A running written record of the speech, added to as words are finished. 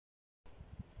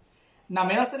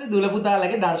9 දුල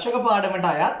පුතාලගේ දර්ශක පාඩමට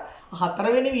අයත්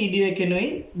 4 වෙනි වීඩියෝ එකෙනුයි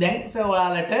දැන්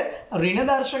ඔයාලට ඍණ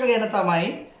දර්ශක ගැන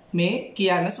තමයි මේ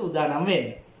කියන්න සූදානම්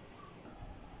වෙන්නේ.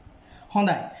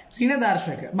 හොඳයි. ඍණ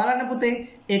දර්ශක බලන්න පුතේ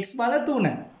x බල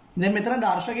 3. දැන් මෙතන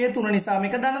දර්ශකයේ 3 නිසා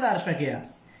මේක ධන දර්ශකයක්.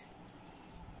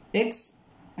 x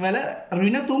වල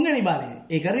ඍණ 3 වෙනි බලය.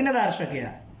 ඒක ඍණ දර්ශකයක්.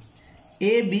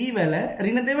 a b වල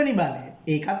ඍණ 2 වෙනි බලය.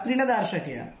 ඒකත් ඍණ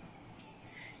දර්ශකයක්.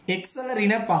 x වල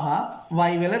ඍණ 5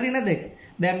 y වල ඍණ 2.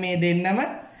 දැන් මේ දෙන්නම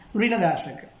ඍණ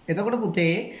දර්ශක. එතකොට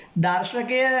පුතේ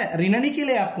දර්ශකය ඍණ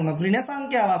නිකිලයක් වුණොත් ඍණ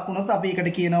සංඛ්‍යාවක් වුණොත් අපි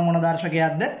ඒකට කියනවා මොන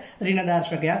දර්ශකයක්ද? ඍණ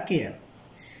දර්ශකයක් කියලා.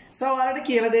 ඔයාලට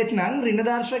කියලා දෙන්න නම් ඍණ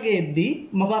දර්ශකයේදී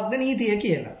මොකක්ද නීතිය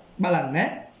කියලා. බලන්න.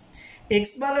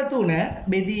 x බල 3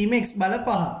 බෙදීම x බල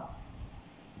 5.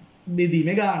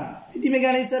 බෙදීමේ ගාන. බෙදීමේ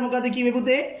ගාන ඉස්සර මොකද කිව්වේ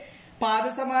පුතේ?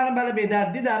 පාද සමාන බල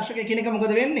බෙදද්දී දර්ශක එකිනෙක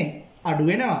මොකද වෙන්නේ? අඩු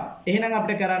වෙනවා. එහෙනම්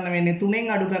අපිට කරන්න වෙන්නේ 3න්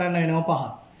අඩු කරන්න වෙනවා 5.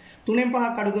 3න්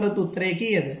 5ක් අඩු කරොත් උත්තරේ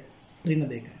කීයද? ඍණ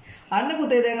 2. අන්න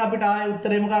පුතේ දැන් අපිට ආයේ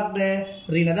උත්තරේ මොකක්ද?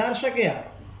 ඍණ දර්ශකයක්.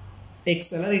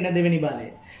 x වල ඍණ 2 වෙනි බලය.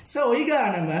 ওই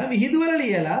ගානම විහිදු වල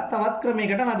ලියලා තවත්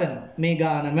ක්‍රමයකට හදනවා. මේ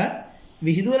ගානම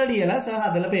විහිදු වල ලියලා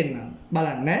හදලා පෙන්නන්න.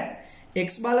 බලන්න.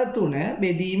 x බල 3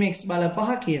 බෙදීම x බල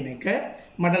 5 කියන එක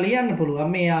මට ලියන්න පුළුවන්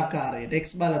මේ ආකාරයට.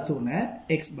 x බල 3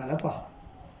 x බල 5.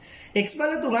 x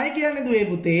බල 3යි කියන්නේ දුවේ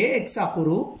පුතේ x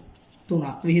අකුරු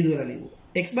 3ක් විහිදු වල ලියුවා.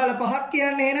 x බල 5ක්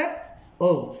කියන්නේ එහෙනම්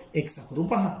ඔව් x අකුරු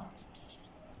 5.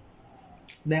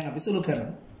 දැන් අපි සුළු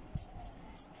කරමු.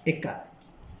 1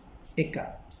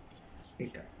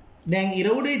 දැන් ඉර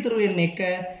උඩ ඉතුරු වෙන්නේ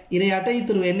 1, ඉර යට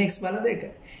ඉතුරු වෙන්නේ x බල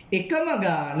 2. එකම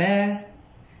ගාන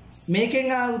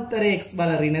මේකෙන් ආ උත්තරේ x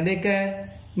බල ඍණ 2,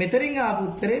 මෙතනින් ආපු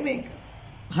උත්තරේ මේක.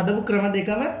 හදපු ක්‍රම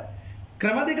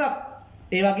දෙකක්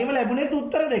ඒ වගේම ලැබුණේ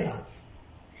උත්තර දෙකක්.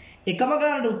 එකම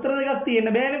ගානට උත්තර දෙකක්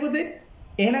තියෙන්න බෑනේ පුතේ.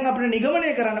 එහෙනම් අපිට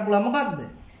නිගමනය කරන්න පුළුවන් මොකද්ද?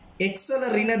 x වල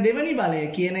ඍණ 2 වෙනි බලය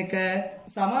කියන එක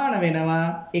සමාන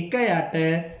වෙනවා 1 යට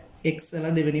x වල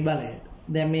 2 වෙනි බලයට.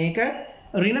 දැන් මේක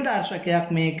ඍණ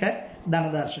දර්ශකයක්, මේක ධන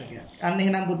දර්ශකයක්. අන්න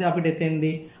එහෙනම් පුතේ අපිට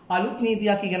එතෙන්දී අලුත්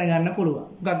නීතියක් ඉගෙන ගන්න පුළුවන්.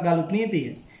 මොකක්ද අලුත්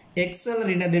නීතිය? x වල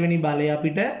ඍණ 2 වෙනි බලය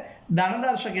අපිට ධන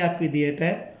දර්ශකයක් විදියට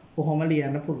කොහොම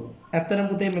ලියන්න පුළුවන්. ඇත්තටම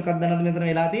පුතේ මොකක්ද දන්නවද මෙතන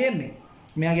වෙලා තියෙන්නේ?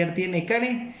 මෙයාගේට තියෙන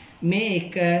එකනේ. මේ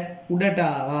එක උඩට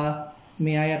ආවා,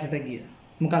 මෙයා යටට ගියා.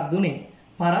 මොකක්ද උනේ?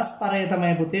 පරස්පරය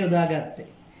තමයි පුතේ යොදාගත්තේ.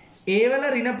 ඒ වල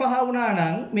ඍණ 5 වුණා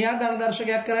නම් මෙයා ධන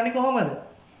දර්ශකයක් කරන්නේ කොහොමද?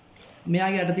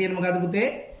 මෙයාගේ යට තියෙන මොකද්ද පුතේ?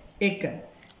 1.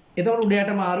 එතකොට උඩ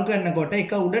යට මාරු කරනකොට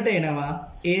එක උඩට එනවා,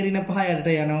 ඒ ඍණ 5 යට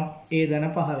යනවා, ඒ ධන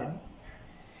 5 වෙනවා.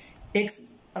 x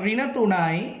ඍණ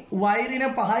 3යි y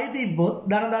ඍණ 5යි තිබ්බොත්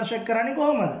ධන දර්ශක කරන්නේ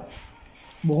කොහොමද?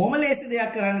 බොහොම ලේසි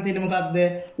දෙයක් කරන්න තියෙන්නේ මොකද්ද?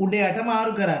 උඩ යට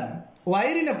මාරු කරන්න. y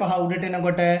ඍණ 5 උඩට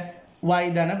එනකොට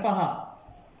y ධන 5.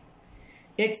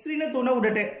 x ඍණ 3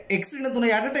 උඩට x ඍණ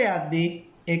 3 යටට යද්දී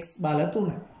x බල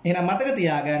 3. එහෙනම් මතක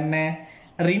තියාගන්න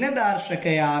ඍණ දර්ශකයක්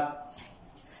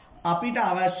අපිට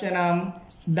අවශ්‍ය නම්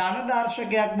ධන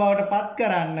දර්ශකයක් බවට පත්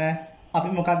කරන්න අපි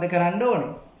මොකද්ද කරන්න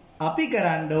ඕනේ? අපි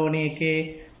කරන්න ඕනේ ඒකේ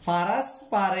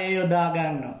පරස්පරය යොදා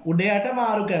ගන්න. උඩ යට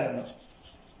මාරු කරනවා.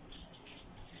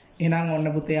 එහෙනම්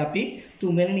ඔන්න පුතේ අපි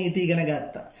තුන්වෙනි නීති ඉගෙන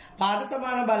ගත්තා. පාද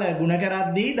සමාන බල ගුණ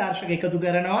කරද්දී දර්ශක එකතු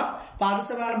කරනවා. පාද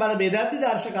සමාන බල බෙදද්දී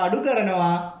දර්ශක අඩු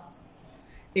කරනවා.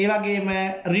 ඒ වගේම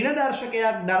ඍණ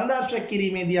දර්ශකයක් ධන දර්ශක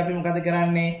කිරීමේදී අපි මොකද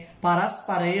කරන්නේ?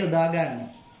 පරස්පරය යොදා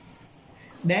ගන්නවා.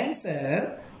 දැන් සර්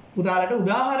පුතාලට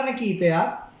උදාහරණ කීපයක්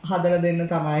හදලා දෙන්න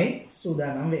තමයි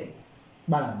සූදානම් වෙන්නේ.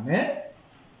 බලන්න.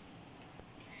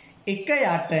 1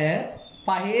 යට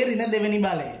 5 ඍණ 2 වෙනි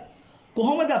බලය.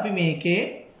 කොහොමද අපි මේකේ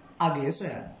අගය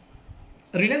සොයන්නේ?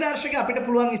 ඍණ දර්ශක අපිට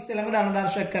පුළුවන් ඉස්සෙල්ලාම ධන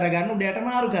දර්ශක කරගන්න උඩ යට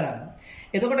මාරු කරන්න.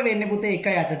 එතකොට වෙන්නේ පුතේ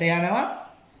 1 යටට යනවා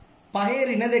 5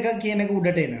 ඍණ 2 කියන එක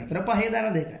උඩට එනවා. ඒතර 5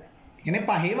 ධන 2. කියන්නේ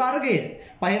 5 වර්ගය.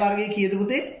 5 වර්ගය කීයද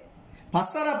පුතේ?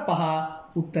 5 5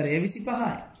 උත්තරය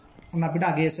 25යි. ඔන්න අපිට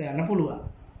අගය සොයන්න පුළුවන්.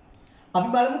 අපි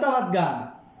බලමු තවත් ගාන.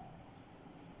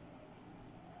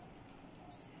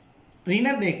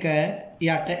 ඍණ 2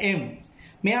 යට m.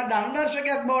 මෙයා ධන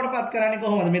දර්ශකයක් බවට පත් කරන්නේ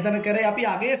කොහොමද? මෙතන කරේ අපි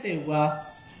අගය සෙව්වා.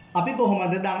 අපි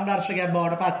කොහොමද ධන දර්ශකයක්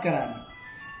බවට පත් කරන්නේ?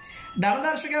 ධන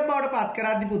දර්ශකයක් බවට පත්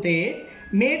කරද්දී පුතේ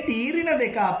මේ t ඍණ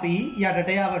 2 අපි යටට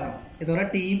යවනවා.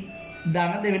 එතකොට t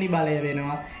ධන 2 වෙනි බලය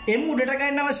වෙනවා. m උඩට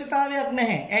ගන්න අවශ්‍යතාවයක්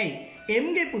නැහැ. ඇයි?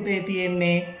 m ගේ පුතේ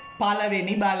තියෙන්නේ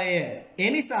පළවෙනි බලය. ඒ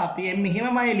නිසා අපි m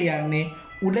මෙහෙමමයි ලියන්නේ.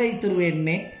 උඩ ඉතුරු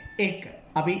වෙන්නේ 1.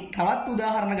 අපි තවත්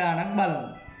උදාහරණ ගානක් බලමු.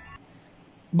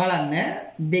 බලන්න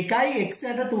 2යි x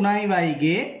යට 3යි y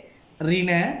ගේ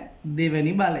ඍණ 2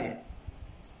 වෙනි බලය.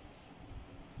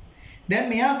 දැන්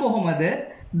මෙයා කොහොමද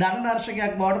ධන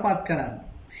දර්ශකයක් බවට පත් කරන්නේ?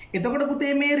 එතකොට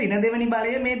පුතේ මේ ඍණ දෙවෙනි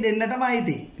බලය මේ දෙන්නටම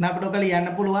අයිති. එහෙනම් අපිට ඔක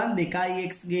ලියන්න පුළුවන්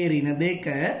 2x ගේ ඍණ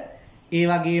 2 ඒ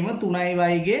වගේම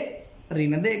 3y ගේ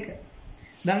ඍණ 2.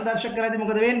 ධන දර්ශක කරද්දී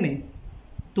මොකද වෙන්නේ?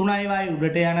 3y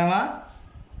උඩට යනවා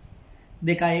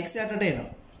 2x යටට එනවා.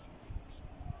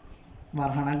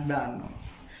 වරහණක් දාන්නවා.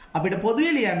 අපිට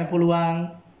පොදුවේ ලියන්න පුළුවන්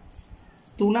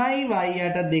 3y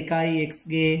යට 2x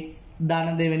ගේ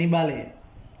ධන දෙවෙනි බලය.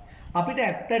 අපිට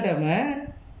ඇත්තටම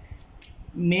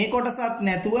මේ කොටසත්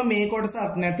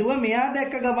නැතුව මෙයා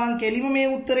දැක්ක ගමන් කෙලිම මේ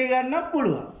උත්තරේ ගන්නත්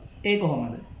පුළුවන්. ඒ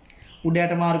කොහොමද?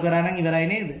 උඩයට මාරු කරා නම් ඉවරයි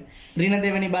නේද? ඍණ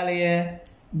දෙවෙනි බලය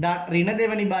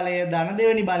ධන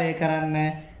දෙවෙනි බලය කරන්න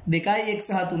 2x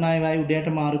සහ 3y උඩයට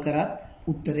මාරු කරත්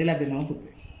උත්තරේ ලැබෙනවා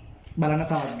පුතේ. බලන්න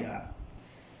තවත් ගන්න.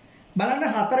 බලන්න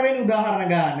හතරවෙනි උදාහරණ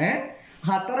ගන්න.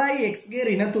 4x ගේ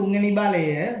ඍණ 3 වෙනි බලය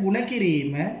ගුණ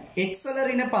කිරීම x වල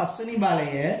ඍණ 5 වෙනි බලය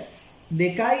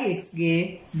 2x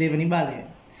ගේ දෙවෙනි බලය.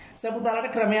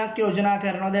 සපුතාලට ක්‍රමයක් යෝජනා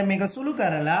කරනවා. දැන් මේක සුළු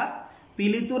කරලා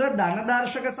පිළිතුර ධන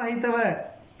දර්ශක සහිතව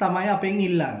තමයි අපෙන්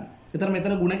ඉල්ලන්නේ. ඒතර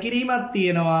මෙතන ගුණ කිරීමක්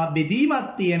තියෙනවා,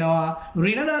 බෙදීමක් තියෙනවා,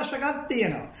 ඍණ දර්ශකයක්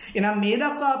තියෙනවා. එහෙනම් මේ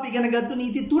දක්වා අපි ඉගෙන ගත්තු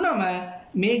නීති තුනම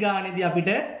මේ ගානේදී අපිට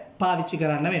පාවිච්චි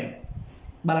කරන්න වෙනවා.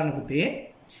 බලන්න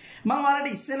පුතේ. මම ඔයාලට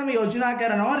ඉස්සෙල්ලම යෝජනා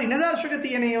කරනවා ඍණ දර්ශක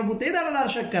තියෙන ඒවා පුතේ ධන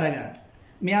දර්ශක කරගන්න.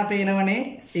 මෙයා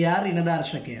පේනවනේ එයා ඍණ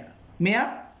දර්ශකය. මෙයා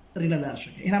ඍණ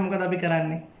දර්ශකය. එහෙනම් මොකද අපි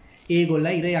කරන්නේ?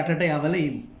 ඒගොල්ලෝ ඉර යටට යවල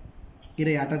ඉමු. ඉර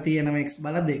යට තියෙනම x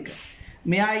බල 2.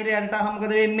 මෙයා ඉර යටට ආවම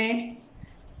මොකද වෙන්නේ?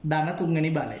 ධන 3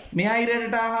 වෙනි බලය. මෙයා ඉර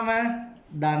යටට ආවම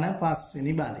ධන 5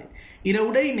 වෙනි බලය. ඉර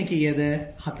උඩ ඉන්නේ කීයද?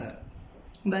 4.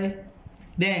 හොඳයි.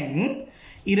 දැන්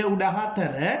ඉර උඩ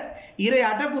 4 ඉර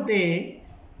යට පුතේ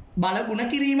බල ගුණ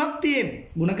කිරීමක් තියෙන්නේ.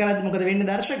 ගුණ කරද්දි මොකද වෙන්නේ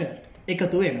දර්ශක?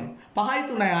 එකතු වෙනවා. 5යි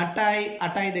 3යි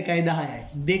 8යි 8යි 2යි 10යි.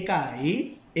 2යි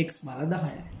x බල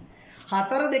 10යි.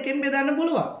 4 දෙකෙන් බෙදන්න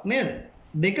පුළුවන් නේද?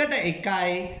 2ට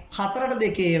 1යි 4ට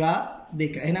 2 ඒවා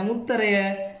 2. එහෙනම් උත්තරය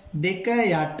 2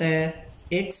 යට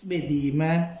x බෙදීම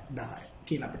 10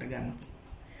 කියලා අපිට ගන්න.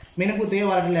 මෙන්න පුතේ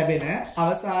ඔයාලට ලැබෙන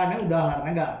අවසාන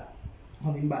උදාහරණ ගන්න.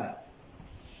 හොඳින් බලන්න.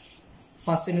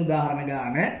 පස්වෙනි උදාහරණ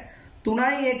ගන්න.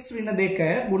 3x ඍණ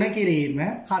 2 ගුණ කිරීම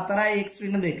 4x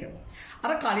ඍණ 2.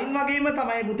 අර කලින් වගේම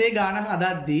තමයි පුතේ ගාන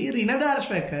හදද්දී ඍණ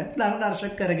දර්ශක ධන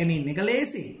දර්ශක කරගෙන ඉන්න එක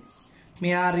ලේසි.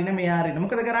 මෙයා ඍණ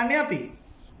මොකද කරන්නේ අපි?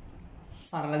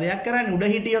 සරල දෙයක් කරන්නේ. උඩ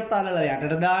හිටියොත් අල්ලලා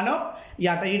යටට දානවා,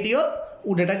 යට හිටියොත්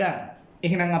උඩට ගන්න.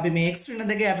 එහෙනම් අපි මේ x ඍණ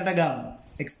 2 යටට ගමු.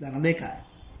 x ධන 2යි.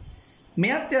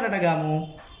 මෙයත් යටට ගමු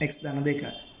x ධන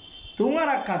 2යි. 3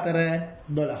 අරක් 4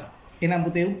 12. එහෙනම්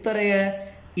පුතේ උත්තරය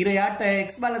ඉර යට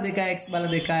x බල 2යි x බල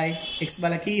 2යි x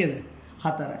බල කීයද?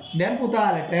 4යි. දැන්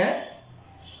පුතාලට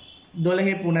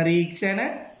 12 පුනරීක්ෂණ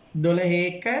 12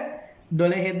 1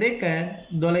 12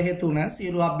 2 12 3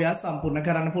 සියලු අභ්‍යාස සම්පූර්ණ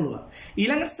කරන්න පුළුවන්.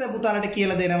 ඊළඟට පුතාලට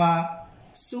කියලා දෙනවා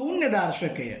ශූන්‍ය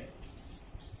දර්ශකය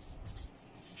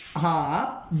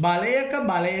බලයක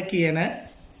බලය කියන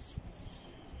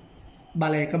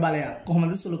බලයක බලයක්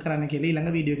කොහොමද සුළු කරන්න කියලා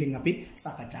ඊළඟ වීඩියෝ එකකින් අපි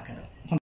සාකච්ඡා කරමු.